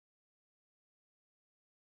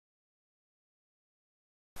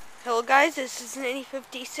Hello guys, this is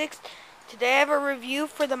Nitty56. Today I have a review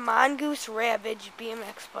for the Mongoose Ravage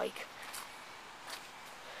Bmx bike.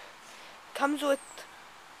 Comes with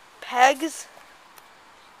pegs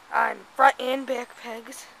on front and back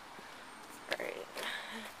pegs. Alright.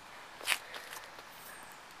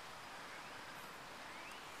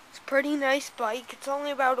 It's a pretty nice bike. It's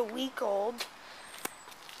only about a week old.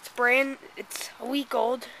 It's a week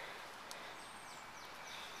old.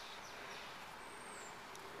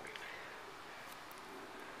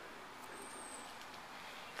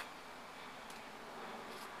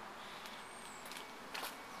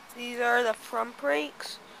 These are the front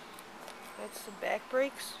brakes. That's the back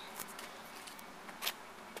brakes.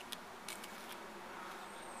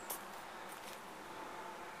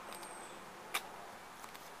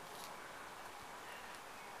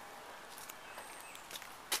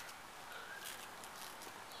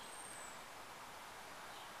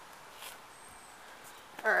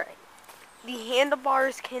 Alright. The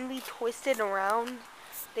handlebars can be twisted around.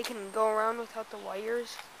 They can go around without the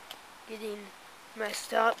wires getting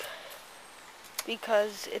messed up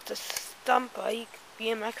because it's a stunt bike,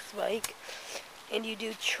 BMX bike, and you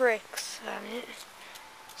do tricks on it.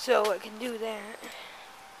 So it can do that.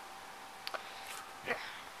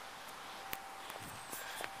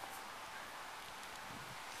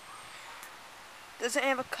 Doesn't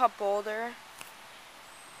have a cup holder.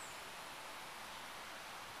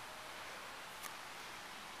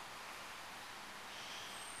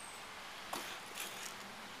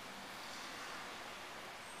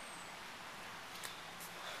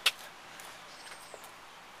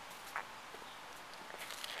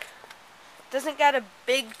 Doesn't got a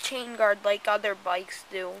big chain guard like other bikes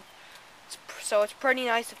do. So it's pretty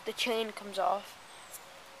nice if the chain comes off.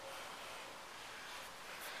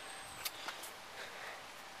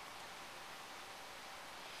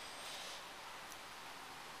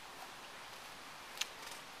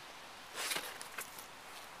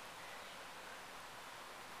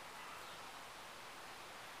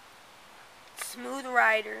 Smooth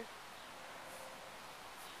rider.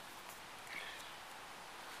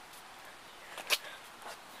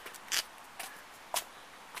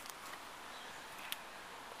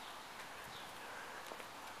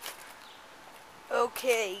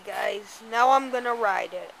 Okay guys, now I'm gonna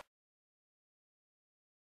ride it.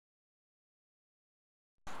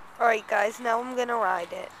 Alright guys, now I'm gonna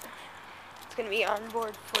ride it. It's gonna be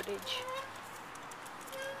onboard footage.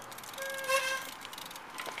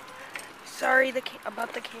 Sorry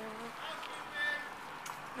about the camera.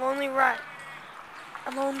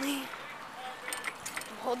 I'm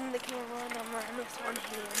holding the camera and I'm riding with one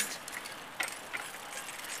hand.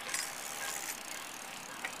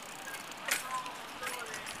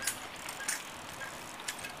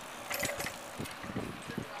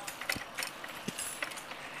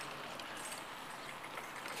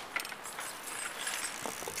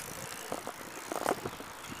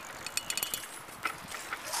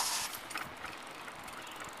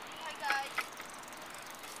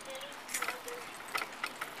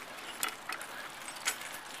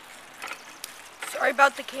 Sorry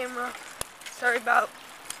about the camera. Sorry about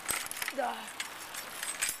the...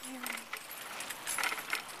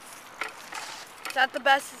 It's not the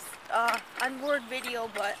best onboard video,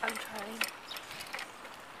 but I'm trying.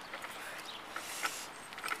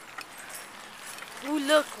 Ooh,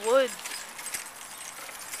 look, woods.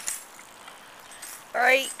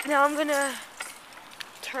 Alright, now I'm gonna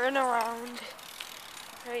turn around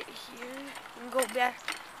right here and go back.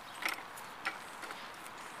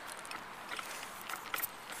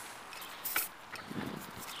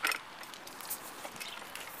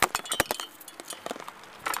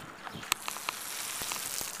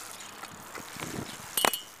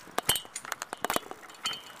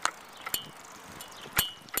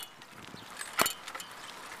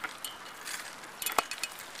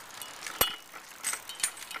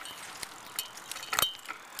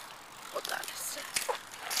 Hold on a sec.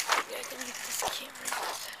 Maybe I can get this camera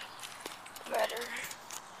set up better.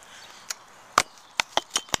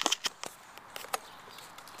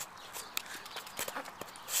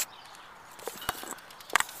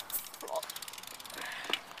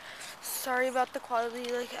 Sorry about the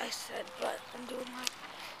quality, like I said, but I'm doing my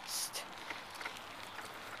best.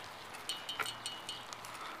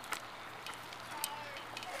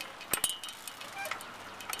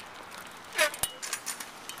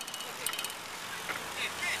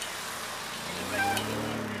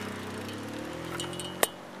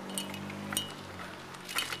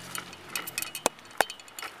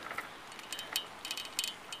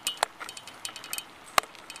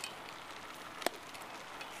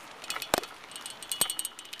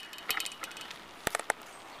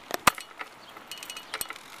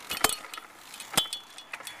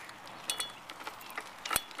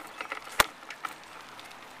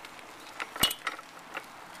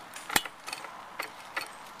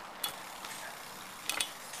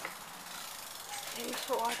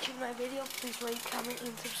 for watching my video. Please like, comment,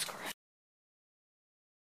 and subscribe.